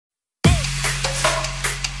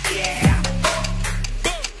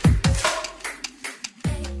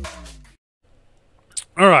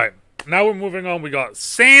Now we're moving on. We got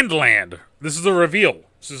Sandland. This is a reveal.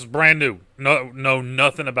 This is brand new. No,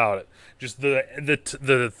 nothing about it. Just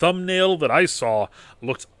the thumbnail that I saw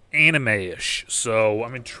looked anime-ish, so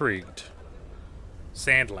I'm intrigued.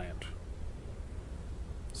 Sandland.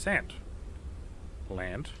 Sand.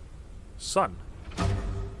 Land. Sun.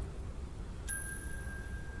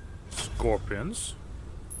 Scorpions.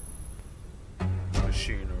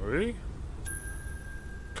 Machinery.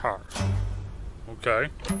 Car. Okay.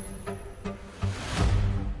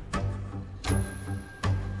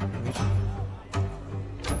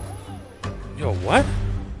 Yo, what?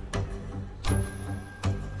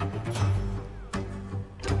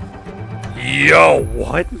 Yo,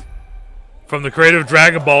 what? From the creative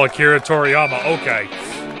Dragon Ball, Akira Toriyama. Okay.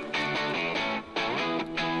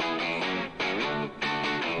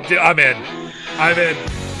 I'm in. I'm in.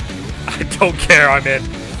 I don't care. I'm in.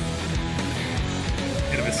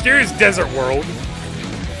 In a mysterious desert world.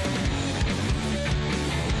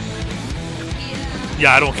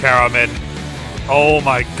 Yeah, I don't care. I'm in. Oh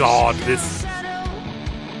my god, this.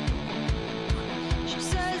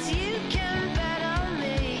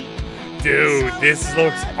 Dude, this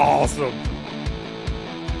looks awesome.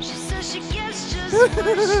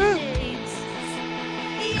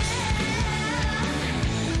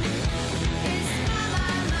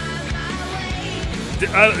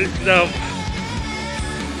 No.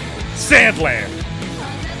 Sandland.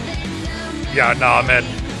 Yeah, nah, man.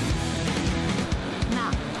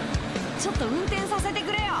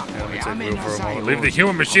 Yeah, let me take room for a moment. Leave the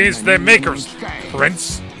human machines to their makers,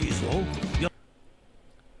 Prince.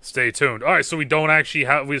 Stay tuned. All right, so we don't actually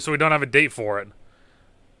have we don't have a date for it.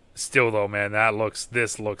 Still though, man,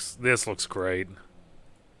 this looks great.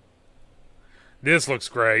 This looks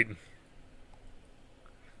great.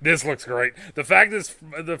 This looks great. The fact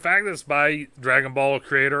is by Dragon Ball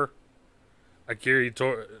creator Akira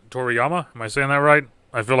Toriyama. Am I saying that right?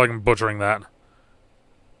 I feel like I'm butchering that.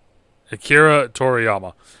 Akira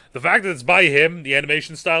Toriyama. The fact that it's by him, the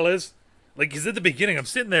animation style is like, because at the beginning, I'm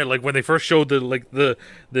sitting there like when they first showed the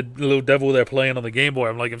little devil they're playing on the Game Boy.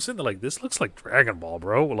 I'm sitting there like, this looks like Dragon Ball,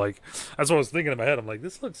 bro. Like that's what I was thinking in my head. I'm like,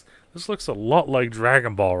 this looks a lot like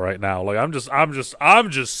Dragon Ball right now. Like I'm just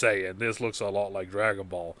saying, this looks a lot like Dragon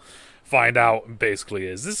Ball. Find out basically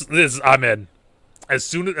is this I'm in. As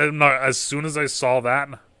soon as I saw that,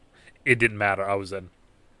 it didn't matter. I was in.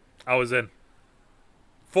 I was in.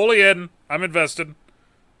 Fully in. I'm invested.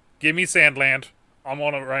 Give me Sandland. I'm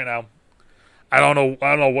on it right now. I don't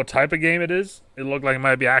know what type of game it is. It looked like it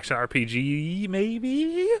might be action RPG,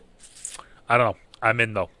 maybe. I don't know. I'm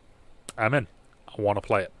in though. I'm in. I want to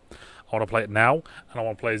play it. I want to play it now, and I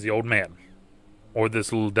want to play as the old man, or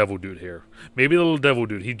this little devil dude here. Maybe the little devil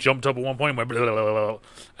dude. He jumped up at one point and went blah, blah, blah, blah,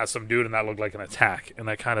 at some dude, and that looked like an attack, and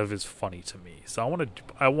that kind of is funny to me. So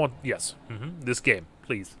I want yes, this game,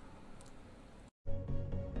 please.